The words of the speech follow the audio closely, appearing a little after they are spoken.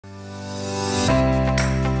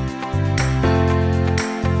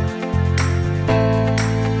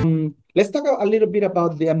let's talk a little bit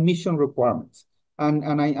about the admission requirements.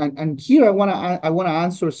 And here I wanna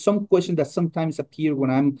answer some questions that sometimes appear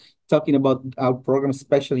when I'm talking about our program,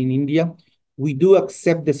 especially in India. We do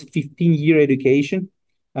accept this 15-year education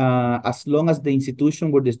as long as the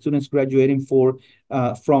institution where the students graduating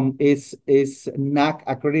from is NAC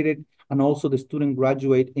accredited, and also the student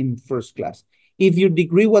graduate in first class. If your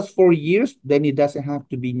degree was 4 years, then it doesn't have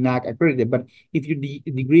to be NAC accredited. But if your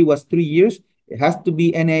degree was 3 years, it has to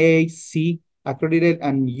be NAAC accredited,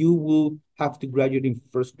 and you will have to graduate in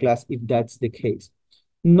first class if that's the case.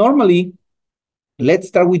 Normally, let's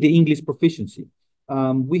start with the English proficiency.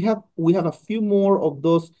 We have a few more of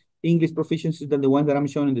those English proficiencies than the ones that I'm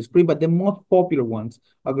showing on the screen, but the most popular ones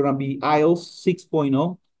are going to be IELTS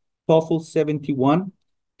 6.0, TOEFL 71,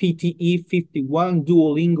 PTE 51,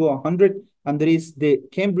 Duolingo 100, and there is the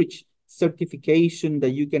Cambridge certification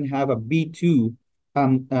that you can have a B2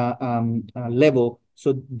 level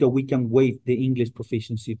so that we can waive the English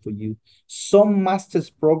proficiency for you. Some master's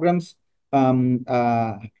programs require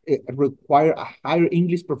a higher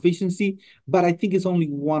English proficiency, but I think it's only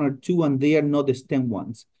one or two, and they are not the STEM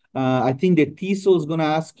ones. I think the TESOL is going to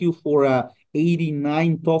ask you for a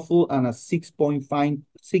 89 TOEFL and a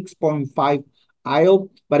 6.5 IELTS,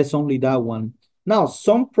 but it's only that one. Now,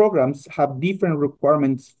 some programs have different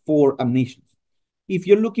requirements for admissions. If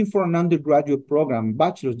you're looking for an undergraduate program,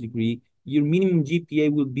 bachelor's degree, your minimum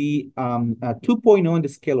GPA will be 2.0 on the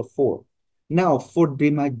scale of 4. Now, for the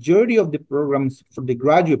majority of the programs, for the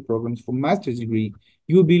graduate programs, for master's degree,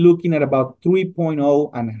 you'll be looking at about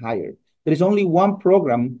 3.0 and higher. There is only one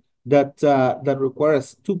program that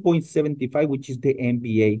requires 2.75, which is the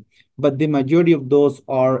MBA, but the majority of those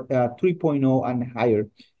are 3.0 and higher.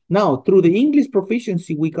 Now, through the English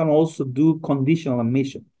proficiency, we can also do conditional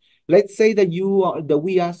admission. Let's say that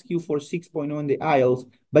we ask you for 6.0 in the IELTS,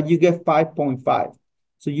 but you get 5.5.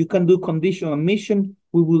 So you can do conditional admission.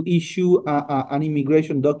 We will issue an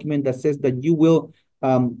immigration document that says that you will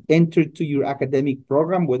enter to your academic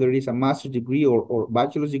program, whether it is a master's degree or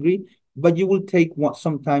bachelor's degree, but you will take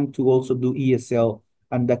some time to also do ESL,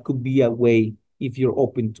 and that could be a way if you're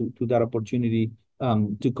open to that opportunity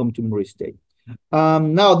to come to Murray State.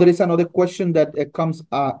 Now, there is another question that comes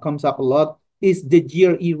up a lot. Is the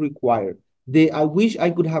GRE required? I wish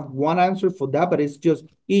I could have one answer for that, but it's just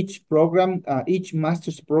each program, each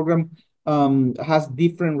master's program has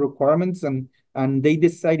different requirements, and they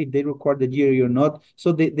decide if they require the GRE or not.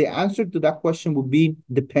 So the answer to that question would be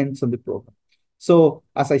depends on the program. So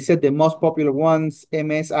as I said, the most popular ones,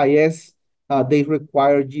 MSIS, they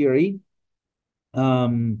require GRE.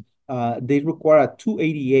 They require a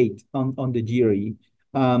 288 on the GRE.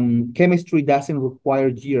 Chemistry doesn't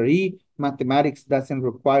require GRE. Mathematics doesn't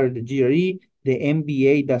require the GRE. The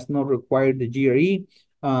MBA does not require the GRE.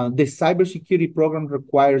 The cybersecurity program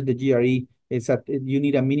requires the GRE. You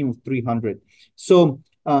need a minimum of 300. So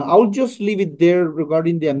I'll just leave it there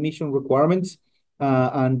regarding the admission requirements.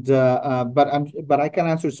 But I can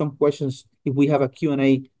answer some questions if we have a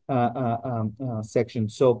Q&A section.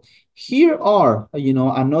 So here are,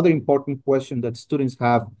 another important question that students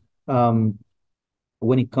have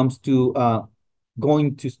when it comes to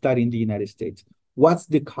going to study in the United States. What's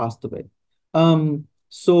the cost of it?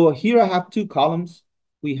 So here I have two columns.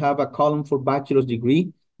 We have a column for bachelor's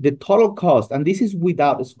degree. The total cost, and this is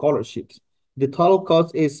without scholarships, the total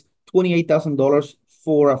cost is $28,000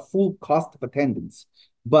 for a full cost of attendance.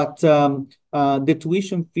 But the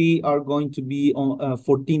tuition fee are going to be on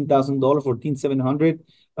 $14,000, $14,700.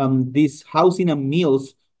 This housing and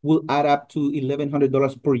meals will add up to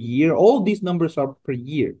 $1,100 per year. All these numbers are per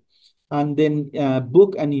year. And then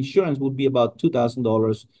book and insurance would be about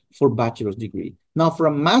 $2,000 for bachelor's degree. Now, for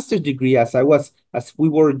a master's degree, as we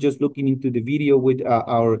were just looking into the video with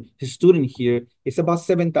our student here, it's about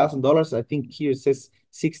 $7,000. I think here it says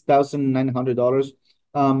 $6,900.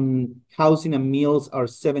 Housing and meals are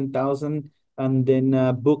 $7,000, and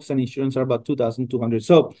then books and insurance are about $2,200.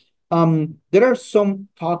 So there are some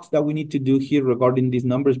talks that we need to do here regarding these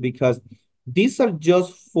numbers, because these are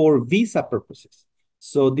just for visa purposes.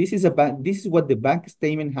 So this is what the bank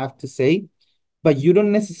statement have to say, but you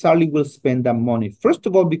don't necessarily will spend that money. First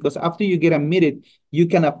of all, because after you get admitted, you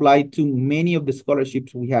can apply to many of the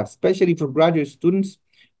scholarships we have, especially for graduate students.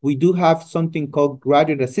 We do have something called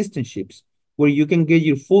graduate assistantships, where you can get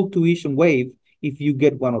your full tuition waived if you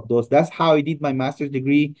get one of those. That's how I did my master's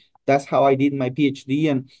degree. That's how I did my PhD,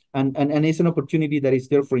 and it's an opportunity that is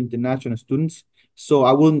there for international students. So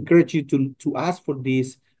I will encourage you to ask for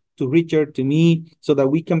this, to Richard, to me, so that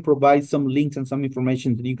we can provide some links and some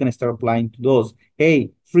information that you can start applying to those.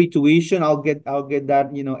 Hey, free tuition, I'll get that,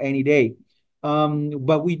 any day.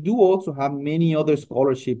 But we do also have many other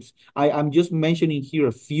scholarships. I'm just mentioning here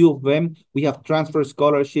a few of them. We have transfer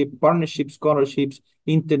scholarship, partnership scholarships,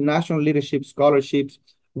 international leadership scholarships.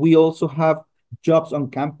 We also have jobs on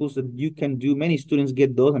campus that you can do. Many students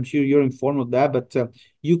get those. I'm sure you're informed of that, but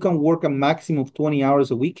you can work a maximum of 20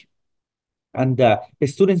 hours a week. And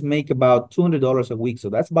students make about $200 a week, so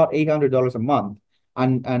that's about $800 a month,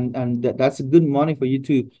 and that's good money for you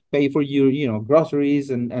to pay for your groceries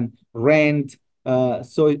and rent.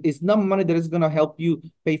 So it's not money that is going to help you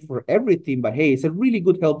pay for everything, but hey, it's a really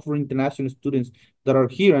good help for international students that are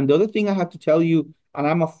here. And the other thing I have to tell you, and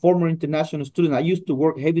I'm a former international student, I used to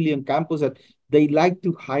work heavily on campus, that they like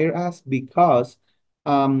to hire us because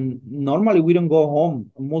normally we don't go home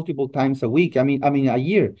multiple times a week. I mean a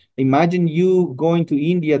year. Imagine you going to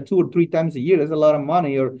India 2 or 3 times a year. That's a lot of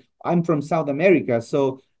money. Or I'm from South America,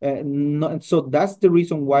 so no, so that's the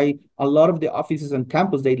reason why a lot of the offices on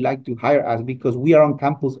campus they like to hire us, because we are on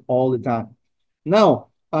campus all the time. Now,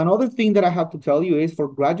 another thing that I have to tell you is for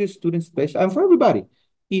graduate students, special, and for everybody,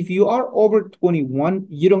 if you are over 21,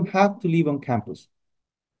 you don't have to live on campus.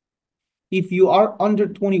 If you are under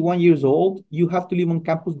 21 years old, you have to live on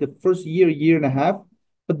campus the first year, year and a half.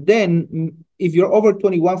 But then if you're over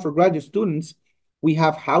 21 for graduate students, we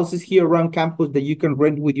have houses here around campus that you can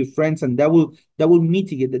rent with your friends, and that will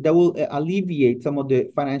mitigate, that will alleviate some of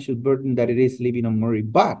the financial burden that it is living on Murray.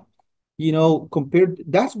 But compared,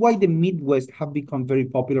 that's why the Midwest have become very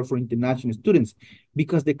popular for international students,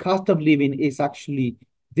 because the cost of living is actually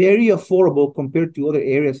very affordable compared to other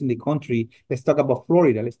areas in the country. Let's talk about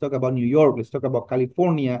Florida. Let's talk about New York. Let's talk about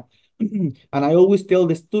California. And I always tell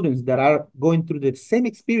the students that are going through the same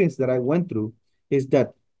experience that I went through is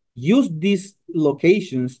that use these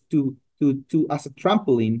locations to as a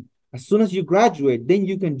trampoline. As soon as you graduate, then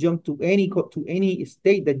you can jump to any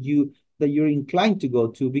state that you're inclined to go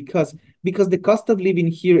to, because the cost of living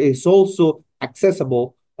here is also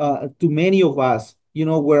accessible to many of us,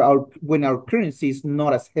 where when our currency is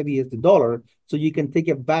not as heavy as the dollar. So you can take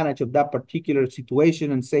advantage of that particular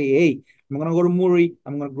situation and say, hey, I'm going to go to Murray,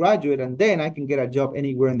 I'm going to graduate, and then I can get a job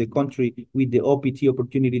anywhere in the country with the OPT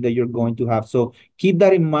opportunity that you're going to have. So keep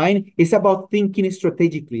that in mind. It's about thinking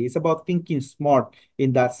strategically. It's about thinking smart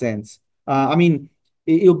in that sense. I mean,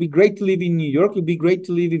 it'll be great to live in New York. It'll be great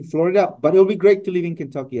to live in Florida, but it'll be great to live in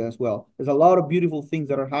Kentucky as well. There's a lot of beautiful things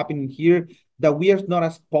that are happening here that we are not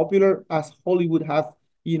as popular as Hollywood have,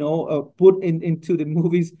 put into the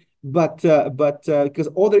movies. But because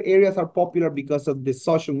other areas are popular because of the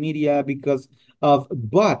social media,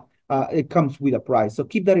 but it comes with a price. So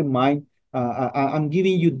keep that in mind. I'm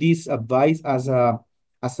giving you this advice as a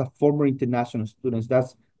former international student.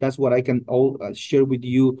 That's what I can all share with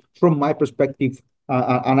you from my perspective.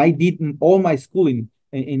 And I did all my schooling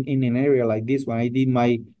in an area like this one. I did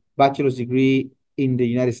my bachelor's degree in the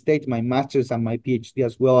United States, my master's and my PhD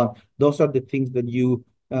as well. And those are the things that you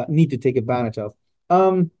need to take advantage of.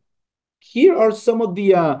 Here are some of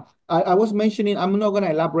the I was mentioning, I'm not going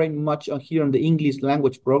to elaborate much on here on the English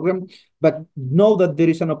language program, but know that there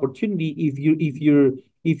is an opportunity if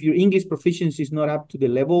your English proficiency is not up to the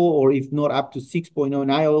level, or if not up to 6.0 in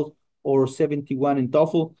IELTS or 71 in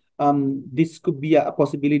TOEFL. This could be a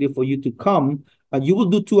possibility for you to come. You will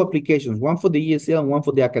do two applications, one for the ESL and one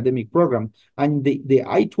for the academic program. And the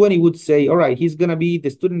I-20 would say, all right, the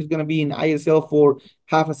student is going to be in ISL for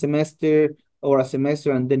half a semester or a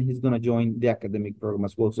semester, and then he's going to join the academic program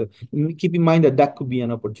as well. So keep in mind that that could be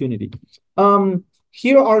an opportunity.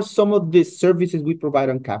 Here are some of the services we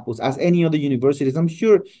provide on campus, as any other universities. I'm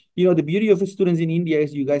sure, the beauty of students in India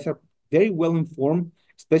is you guys are very well informed,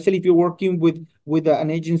 especially if you're working with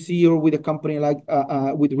an agency or with a company like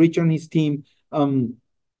with Richard and his team.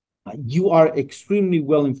 You are extremely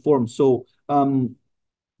well informed. So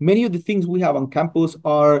many of the things we have on campus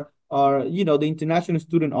are the international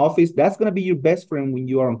student office. That's going to be your best friend when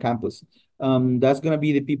you are on campus. That's going to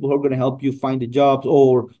be the people who are going to help you find the jobs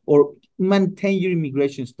or maintain your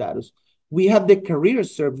immigration status. We have the career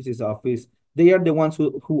services office. They are the ones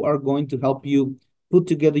who are going to help you put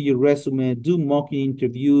together your resume, do mock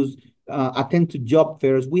interviews, attend to job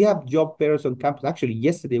fairs. We have job fairs on campus. Actually,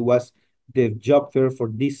 yesterday was the job fair for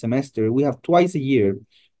this semester. We have twice a year.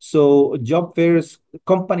 So job fairs,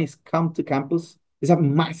 companies come to campus. It's a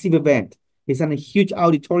massive event. It's in a huge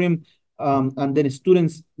auditorium, and then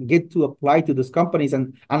students get to apply to those companies,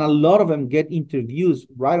 and a lot of them get interviews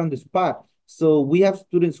right on the spot. So we have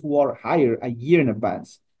students who are hired a year in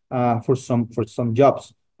advance for some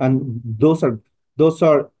jobs, and those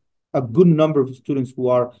are a good number of students who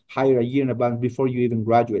are hired a year in advance before you even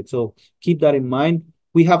graduate. So keep that in mind.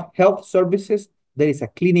 We have health services. There is a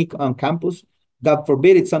clinic on campus. God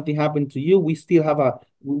forbid if something happened to you, we still have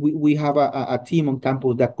we have a team on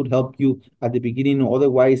campus that could help you at the beginning.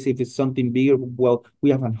 Otherwise, if it's something bigger, well, we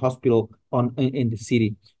have a hospital in the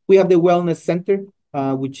city. We have the wellness center,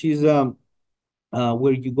 which is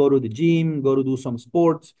where you go to the gym, go to do some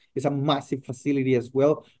sports. It's a massive facility as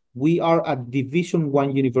well. We are a Division I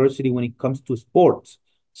university when it comes to sports.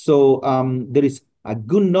 So there is a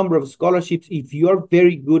good number of scholarships. If you are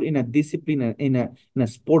very good in a discipline, in a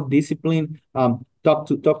sport discipline, talk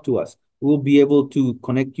to us. We'll be able to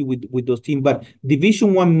connect you with those teams. But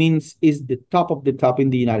Division I means is the top of the top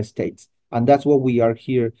in the United States, and that's what we are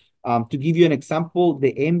here. To give you an example,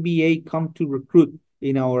 the NBA come to recruit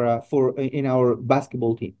in our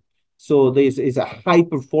basketball team. So this is a high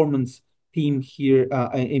performance team here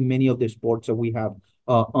in many of the sports that we have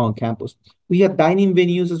on campus. We have dining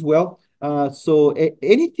venues as well. So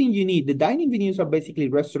anything you need, the dining venues are basically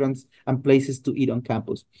restaurants and places to eat on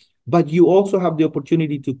campus. But you also have the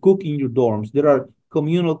opportunity to cook in your dorms. There are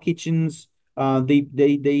communal kitchens.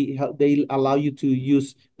 They allow you to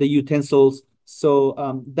use the utensils.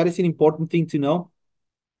 So that is an important thing to know.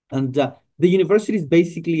 And the university is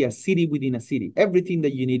basically a city within a city. Everything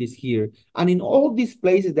that you need is here. And in all these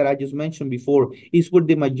places that I just mentioned before is where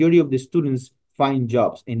the majority of the students find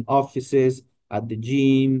jobs, in offices, at the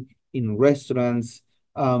gym, in restaurants,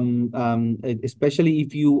 especially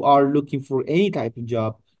if you are looking for any type of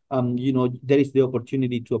job, there is the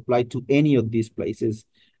opportunity to apply to any of these places.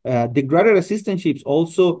 The graduate assistantships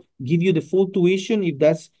also give you the full tuition if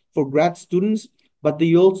that's for grad students, but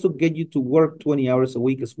they also get you to work 20 hours a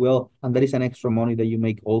week as well. And that is an extra money that you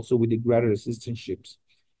make also with the graduate assistantships.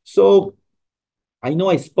 So I know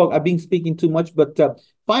I've been speaking too much, but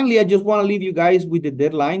finally, I just want to leave you guys with the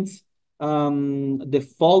deadlines. The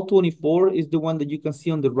fall 24 is the one that you can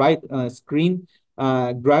see on the right screen.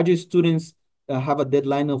 Graduate students have a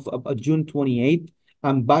deadline of June 28th,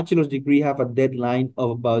 and bachelor's degree have a deadline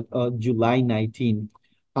of about July 19th.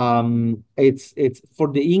 It's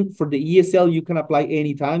for the ESL, you can apply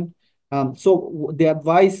anytime. So the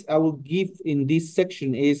advice I will give in this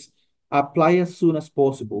section is apply as soon as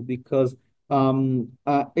possible, because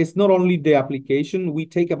it's not only the application. We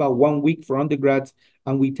take about 1 week for undergrads,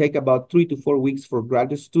 and we take about 3 to 4 weeks for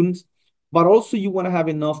graduate students. But also you want to have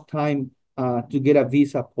enough time to get a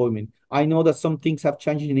visa appointment. I know that some things have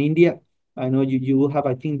changed in India. I know you will have,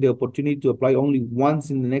 I think, the opportunity to apply only once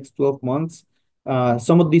in the next 12 months.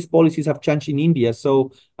 Some of these policies have changed in India.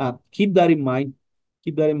 So keep that in mind.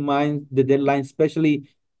 Keep that in mind, the deadline, especially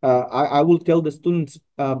I will tell the students,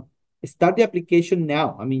 start the application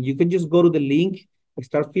now. I mean, you can just go to the link,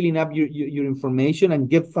 start filling up your information, and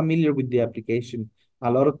get familiar with the application. A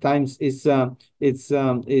lot of times it's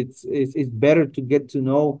better to get to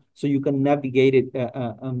know so you can navigate it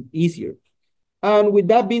easier. And with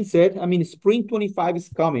that being said, I mean, spring 25 is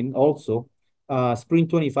coming also. Spring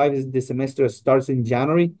 25 is the semester starts in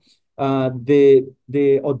January.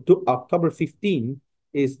 The October 15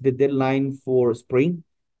 is the deadline for spring,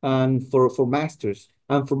 and for masters,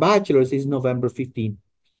 and for bachelors is November 15.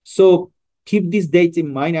 So keep these dates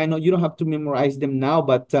in mind. I know you don't have to memorize them now,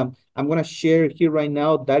 but I'm going to share here right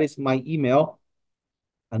now. That is my email,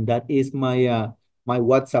 and that is my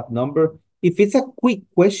WhatsApp number. If it's a quick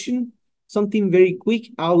question, something very quick,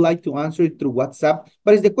 I would like to answer it through WhatsApp.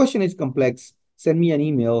 But if the question is complex, send me an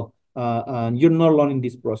email. And you're not alone in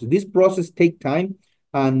this process. This process takes time,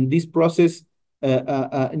 and this process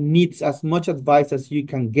needs as much advice as you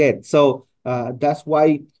can get. So that's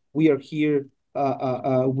why we are here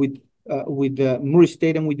with Murray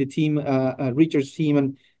State and with the team, Richard's team,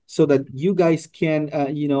 and so that you guys can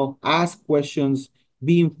ask questions,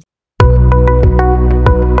 be